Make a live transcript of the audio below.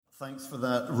Thanks for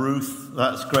that, Ruth.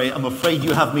 That's great. I'm afraid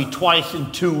you have me twice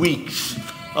in 2 weeks.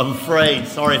 I'm afraid.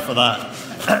 Sorry for that.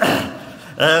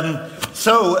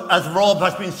 So, as Rob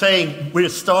has been saying, we're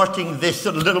starting this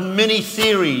sort of little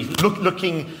mini-series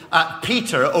looking at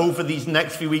Peter over these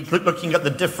next few weeks, looking at the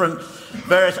different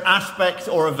various aspects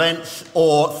or events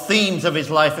or themes of his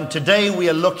life. And today we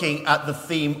are looking at the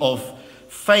theme of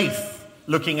faith,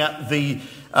 looking at the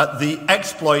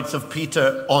exploits of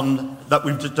Peter that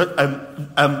we've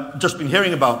just been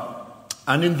hearing about.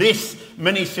 And in this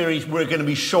mini-series, we're going to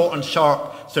be short and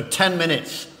sharp, so 10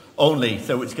 minutes only.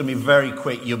 So it's going to be very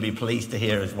quick. You'll be pleased to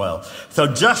hear as well. So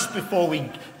just before we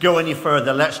go any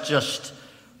further, let's just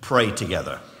pray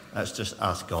together. Let's just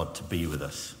ask God to be with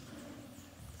us.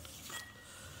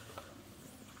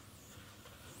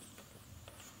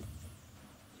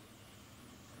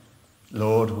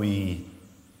 Lord, we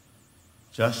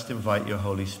just invite your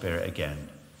Holy Spirit again.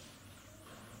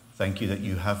 Thank you that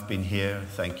you have been here.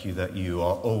 Thank you that you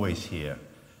are always here.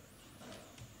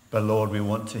 But Lord, we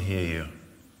want to hear you.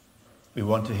 We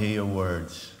want to hear your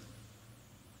words.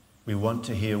 We want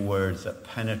to hear words that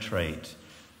penetrate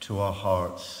to our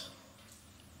hearts.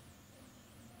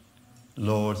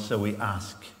 Lord, so we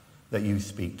ask that you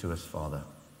speak to us, Father.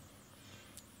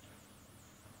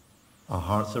 Our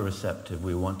hearts are receptive.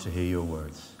 We want to hear your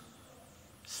words.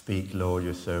 Speak, Lord,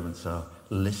 your servants are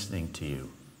listening to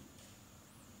you.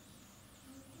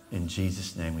 In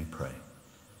Jesus' name we pray.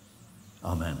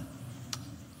 Amen.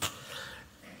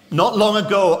 Not long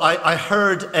ago, I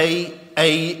heard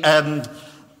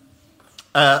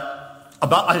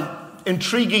about an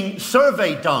intriguing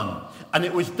survey done. And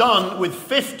it was done with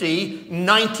 50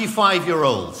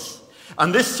 95-year-olds.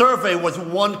 And this survey was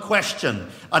one question.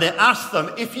 And it asked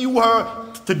them, if you were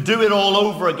to do it all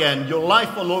over again, your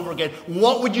life all over again,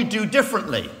 what would you do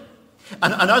differently?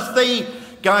 And as they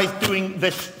guys doing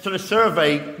this sort of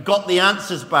survey got the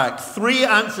answers back, 3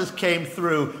 answers came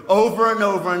through over and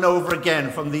over and over again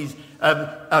from these 50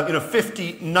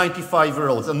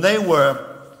 95-year-olds. And they were,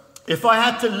 if I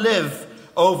had to live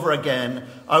over again,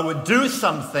 I would do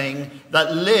something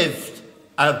that lived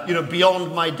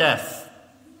beyond my death.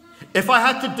 If I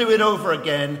had to do it over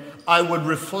again, I would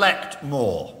reflect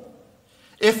more.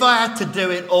 If I had to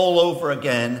do it all over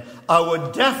again, I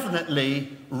would definitely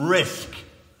risk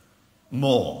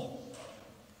more.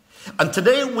 And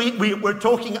today we're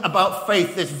talking about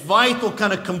faith, this vital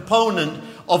kind of component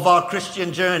of our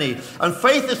Christian journey. And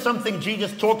faith is something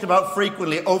Jesus talked about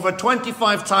frequently. Over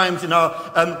 25 times in our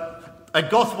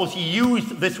Gospels, he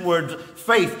used this word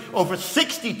faith. Over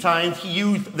 60 times, he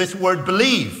used this word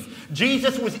believe.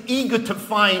 Jesus was eager to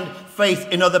find faith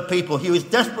in other people. He was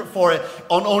desperate for it.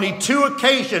 On only 2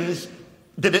 occasions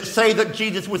did it say that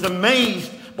Jesus was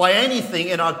amazed by anything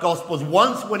in our Gospels.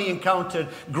 Once when he encountered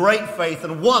great faith,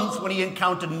 and once when he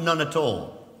encountered none at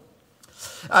all.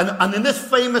 And in this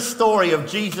famous story of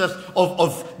Jesus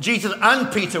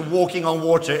and Peter walking on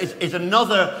water is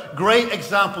another great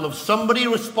example of somebody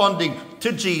responding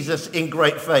to Jesus in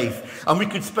great faith. And we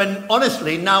could spend,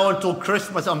 honestly, now until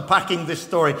Christmas unpacking this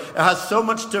story. It has so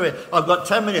much to it. I've got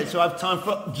 10 minutes, so I have time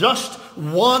for just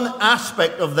one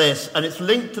aspect of this. And it's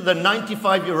linked to the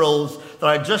 95-year-olds that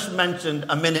I just mentioned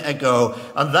a minute ago.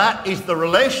 And that is the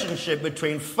relationship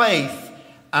between faith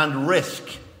and risk.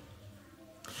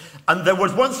 And there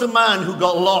was once a man who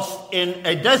got lost in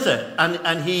a desert,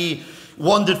 and he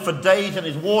wandered for days, and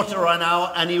his water ran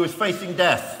out, and he was facing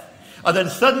death. And then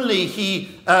suddenly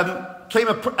he came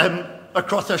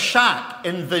across a shack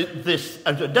in this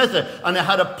desert, and it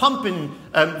had a pump in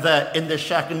there in this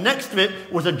shack, and next to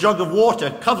it was a jug of water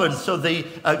covered so the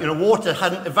water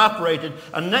hadn't evaporated,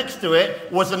 and next to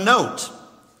it was a note.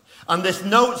 And this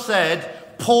note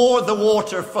said, pour the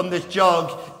water from this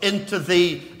jug into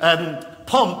the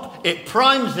pump, it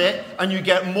primes it, and you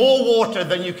get more water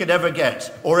than you could ever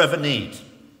get or ever need.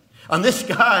 And this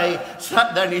guy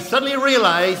sat there and he suddenly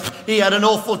realized he had an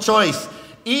awful choice.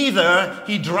 Either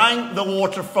he drank the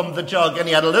water from the jug and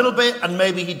he had a little bit and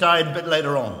maybe he died a bit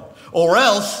later on. Or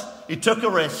else he took a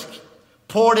risk,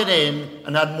 poured it in,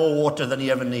 and had more water than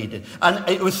he ever needed. And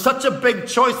it was such a big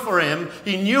choice for him.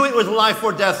 He knew it was life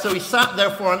or death, so he sat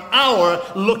there for an hour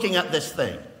looking at this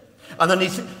thing. And then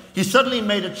he suddenly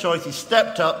made a choice. He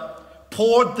stepped up,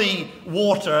 poured the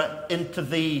water into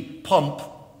the pump,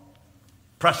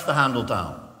 pressed the handle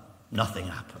down. Nothing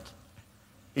happened.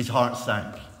 His heart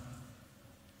sank.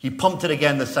 He pumped it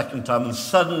again the second time, and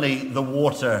suddenly the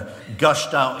water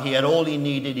gushed out. He had all he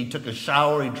needed. He took a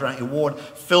shower, he drank his water,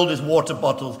 filled his water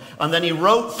bottles, and then he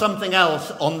wrote something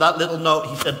else on that little note.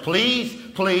 He said, please,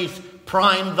 please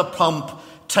prime the pump.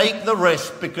 Take the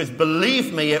risk, because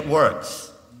believe me, it works.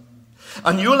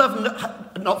 And you'll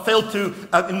have not failed to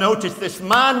notice this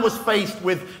man was faced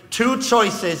with two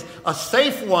choices, a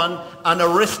safe one and a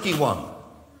risky one.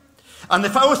 And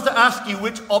if I was to ask you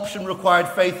which option required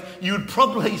faith, you'd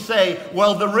probably say,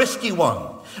 well, the risky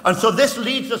one. And so this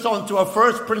leads us on to our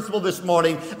first principle this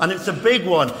morning, and it's a big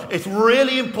one. It's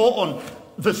really important.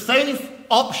 The safe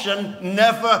option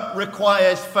never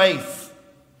requires faith.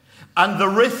 And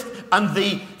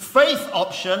the faith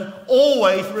option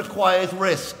always requires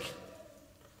risk.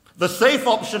 The safe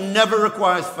option never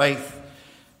requires faith,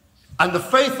 and the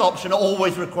faith option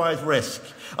always requires risk.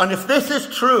 And if this is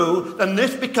true, then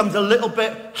this becomes a little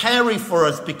bit hairy for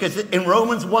us, because in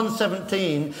Romans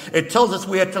 1:17, it tells us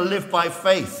we are to live by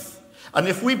faith. And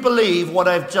if we believe what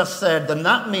I've just said, then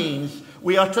that means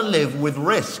we are to live with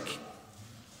risk.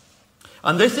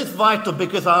 And this is vital,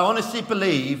 because I honestly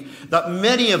believe that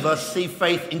many of us see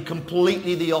faith in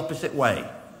completely the opposite way.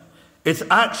 It's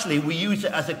actually, we use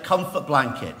it as a comfort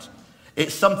blanket.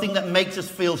 It's something that makes us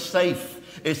feel safe.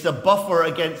 It's a buffer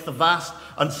against the vast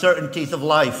uncertainties of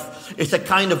life. It's a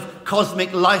kind of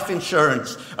cosmic life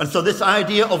insurance. And so this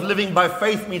idea of living by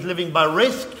faith means living by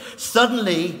risk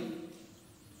suddenly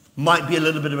might be a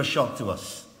little bit of a shock to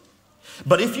us.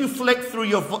 But if you flick through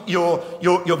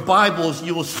your Bibles,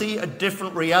 you will see a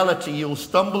different reality. You will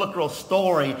stumble across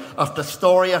story after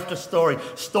story after story.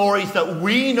 Stories that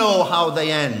we know how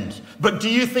they end. But do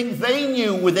you think they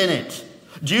knew within it?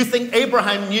 Do you think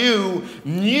Abraham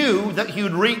knew that he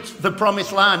would reach the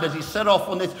promised land as he set off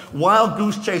on this wild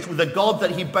goose chase with a God that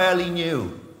he barely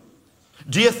knew?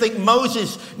 Do you think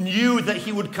Moses knew that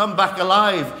he would come back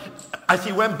alive as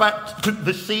he went back to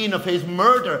the scene of his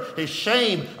murder, his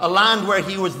shame, a land where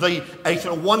he was a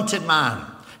sort of wanted man?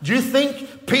 Do you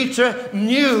think Peter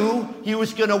knew he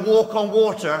was going to walk on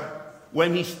water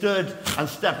when he stood and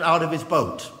stepped out of his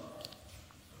boat?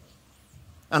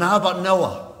 And how about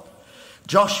Noah?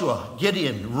 Joshua,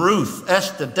 Gideon, Ruth,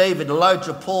 Esther, David,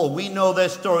 Elijah, Paul. We know their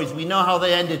stories. We know how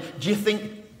they ended. Do you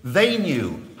think they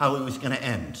knew how it was going to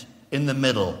end in the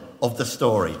middle of the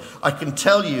story? I can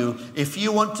tell you, if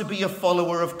you want to be a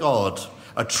follower of God,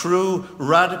 a true,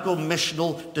 radical,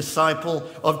 missional disciple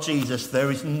of Jesus,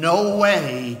 there is no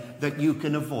way that you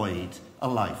can avoid a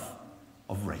life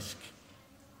of risk.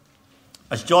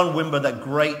 As John Wimber, that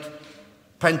great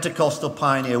Pentecostal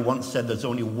pioneer, once said, there's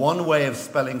only one way of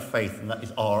spelling faith, and that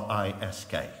is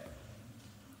R-I-S-K.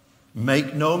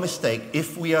 Make no mistake,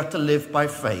 if we are to live by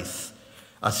faith,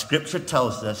 as Scripture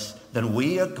tells us, then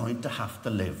we are going to have to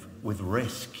live with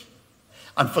risk.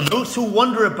 And for those who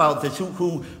wonder about this,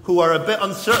 who are a bit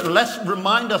uncertain, let's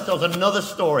remind ourselves another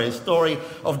story, a story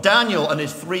of Daniel and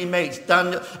his three mates,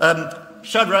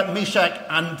 Shadrach, Meshach,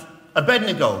 and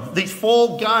Abednego. These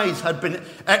four guys had been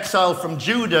exiled from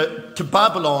Judah to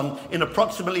Babylon in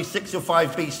approximately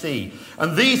 605 BC.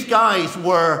 And these guys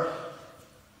were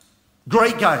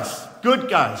great guys, good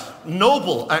guys,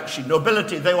 noble actually,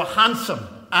 nobility. They were handsome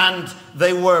and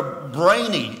they were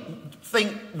brainy.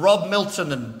 Think Rob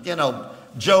Milton and,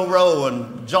 Joe Rowe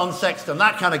and John Sexton,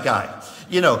 that kind of guy.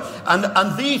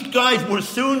 And these guys were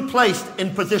soon placed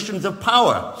in positions of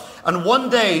power. And one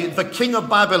day, the king of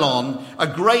Babylon, a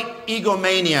great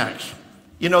egomaniac,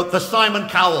 the Simon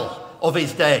Cowell of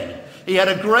his day, he had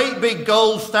a great big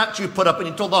gold statue put up, and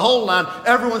he told the whole land,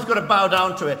 everyone's going to bow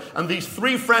down to it. And these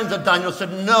three friends of Daniel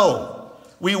said, no,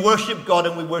 we worship God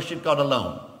and we worship God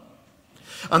alone.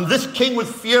 And this king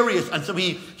was furious, and so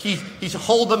he's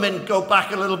hold them in, go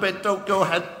back a little bit, don't go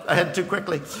ahead too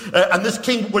quickly. And this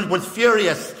king was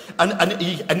furious, and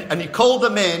he called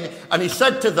them in, and he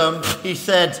said to them, he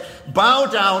said, bow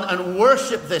down and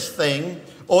worship this thing,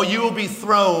 or you will be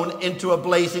thrown into a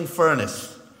blazing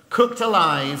furnace, cooked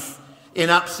alive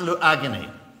in absolute agony.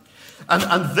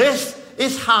 And this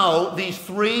is how these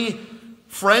three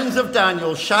friends of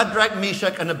Daniel, Shadrach,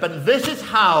 Meshach, and Abednego, this is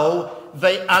how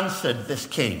they answered this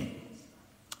king.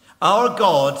 Our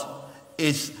God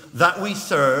that we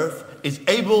serve is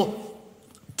able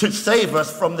to save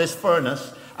us from this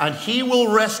furnace, and he will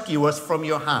rescue us from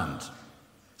your hand.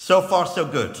 So far, so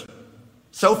good.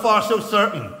 So far, so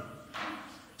certain.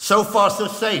 So far, so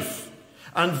safe.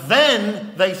 And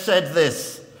then they said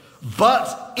this,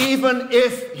 but even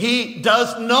if he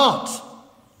does not,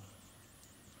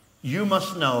 you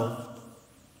must know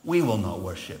we will not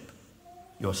worship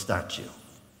your statue.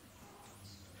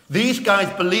 These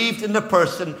guys believed in the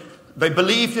person, they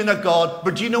believed in a God,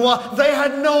 but do you know what? They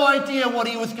had no idea what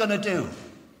he was going to do.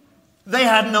 They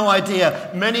had no idea.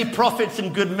 Many prophets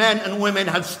and good men and women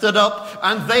had stood up,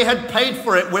 and they had paid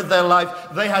for it with their life.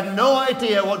 They had no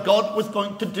idea what God was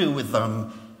going to do with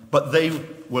them, but they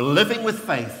were living with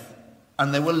faith,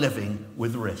 and they were living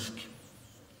with risk.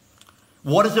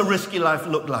 What does a risky life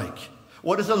look like?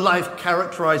 What does a life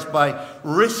characterized by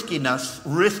riskiness,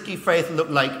 risky faith look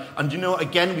like? And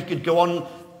again, we could go on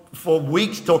for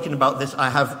weeks talking about this. I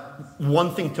have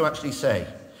one thing to actually say.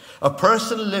 A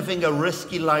person living a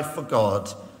risky life for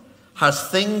God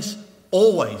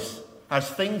always has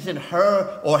things in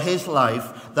her or his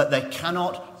life that they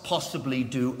cannot possibly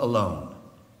do alone,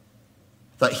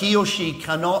 that he or she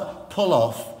cannot pull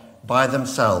off by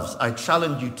themselves. I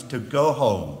challenge you to go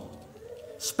home,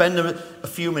 spend a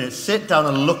few minutes, sit down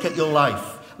and look at your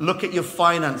life, look at your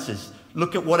finances,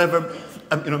 look at whatever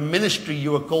ministry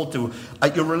you are called to,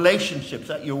 at your relationships,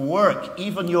 at your work,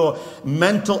 even your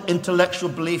mental, intellectual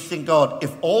beliefs in God.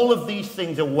 If all of these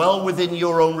things are well within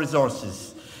your own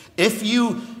resources, if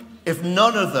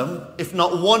none of them, if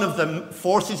not one of them,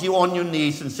 forces you on your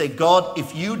knees and say, God,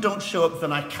 if you don't show up,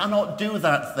 then I cannot do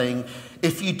that thing.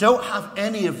 If you don't have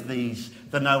any of these,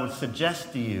 then I would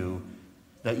suggest to you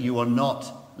that you are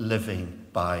not living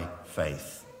by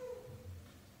faith.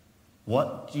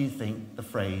 What do you think the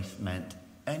phrase meant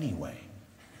anyway?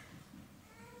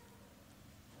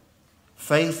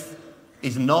 Faith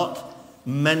is not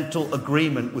mental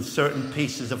agreement with certain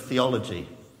pieces of theology.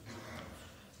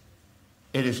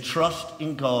 It is trust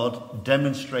in God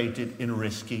demonstrated in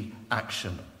risky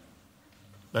action.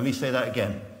 Let me say that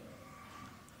again.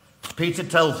 Peter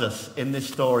tells us in this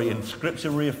story, and Scripture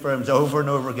reaffirms over and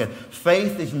over again,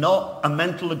 faith is not a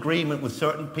mental agreement with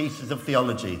certain pieces of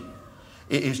theology.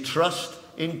 It is trust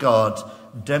in God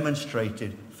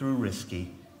demonstrated through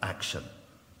risky action.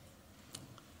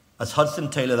 As Hudson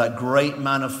Taylor, that great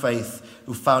man of faith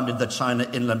who founded the China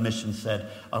Inland Mission, said,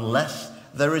 unless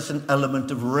there is an element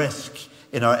of risk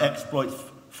in our exploits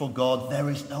for God, there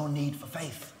is no need for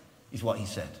faith, is what he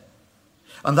said.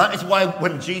 And that is why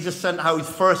when Jesus sent out his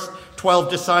first 12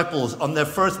 disciples on their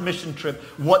first mission trip,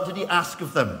 what did he ask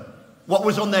of them? What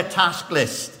was on their task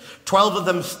list? 12 of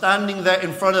them standing there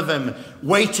in front of him,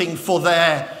 waiting for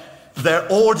their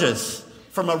orders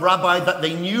from a rabbi that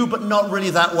they knew but not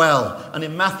really that well. And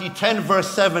in Matthew 10 verse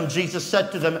 7, Jesus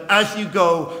said to them, as you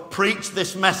go, preach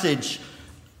this message,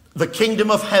 the kingdom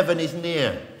of heaven is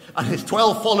near. And his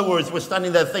 12 followers were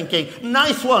standing there thinking,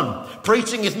 nice one.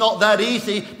 Preaching is not that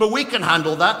easy, but we can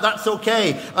handle that. That's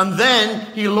okay. And then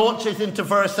he launches into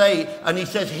verse 8 and he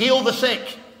says, heal the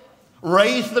sick,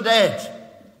 raise the dead,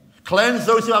 cleanse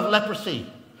those who have leprosy,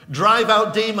 drive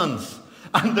out demons.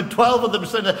 And the 12 of them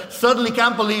suddenly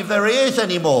can't believe there is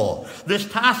anymore. This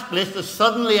task list has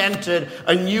suddenly entered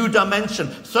a new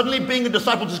dimension. Suddenly being a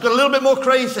disciple just got a little bit more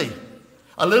crazy,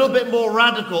 a little bit more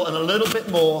radical, and a little bit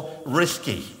more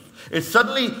risky. It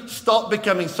suddenly stopped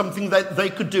becoming something that they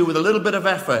could do with a little bit of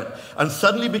effort and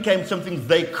suddenly became something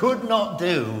they could not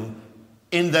do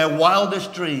in their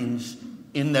wildest dreams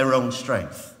in their own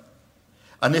strength.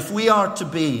 And if we are to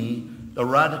be the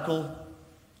radical,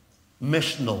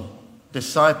 missional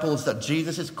disciples that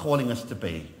Jesus is calling us to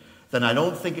be, then I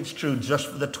don't think it's true just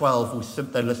for the 12 who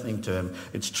sit there listening to him.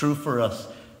 It's true for us.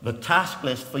 The task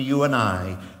list for you and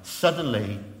I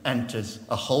suddenly enters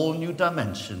a whole new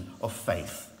dimension of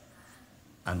faith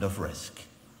and of risk.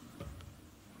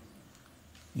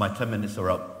 My 10 minutes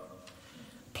are up.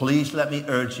 Please let me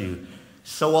urge you.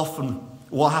 So often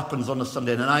what happens on a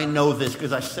Sunday, and I know this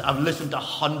because I've listened to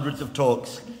hundreds of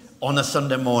talks on a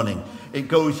Sunday morning. It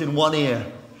goes in one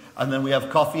ear, and then we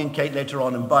have coffee and cake later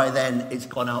on, and by then it's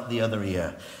gone out the other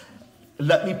ear.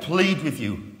 Let me plead with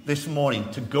you this morning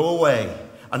to go away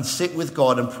and sit with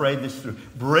God and pray this through.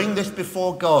 Bring this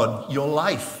before God, your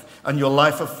life and your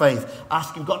life of faith.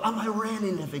 Asking God, am I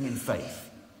really living in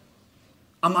faith?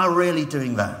 Am I really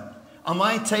doing that?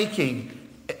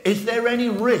 Is there any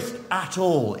risk at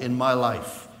all in my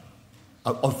life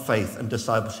of faith and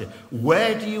discipleship?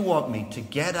 Where do you want me to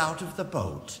get out of the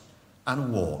boat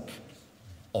and walk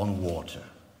on water?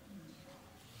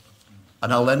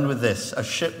 And I'll end with this. A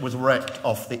ship was wrecked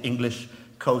off the English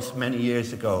coast many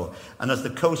years ago. And as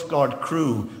the Coast Guard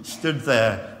crew stood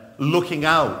there looking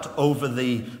out over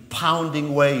the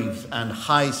pounding waves and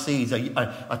high seas,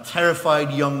 a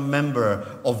terrified young member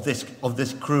of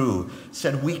this crew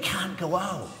said, we can't go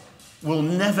out. We'll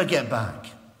never get back.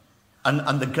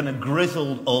 And the kind of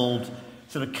grizzled old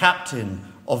sort of captain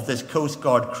of this Coast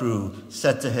Guard crew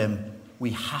said to him,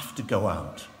 we have to go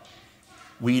out.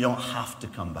 We don't have to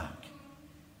come back.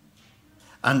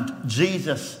 And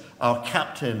Jesus, our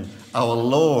captain, our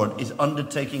Lord, is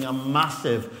undertaking a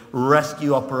massive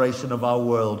rescue operation of our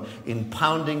world in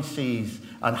pounding seas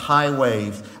and high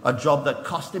waves, a job that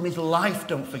cost him his life,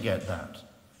 don't forget that.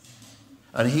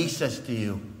 And he says to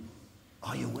you,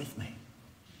 are you with me?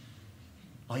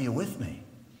 Are you with me?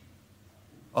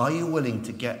 Are you willing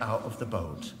to get out of the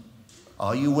boat?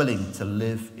 Are you willing to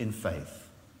live in faith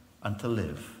and to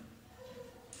live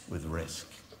with risk?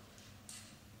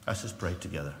 Let's just pray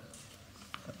together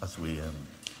as we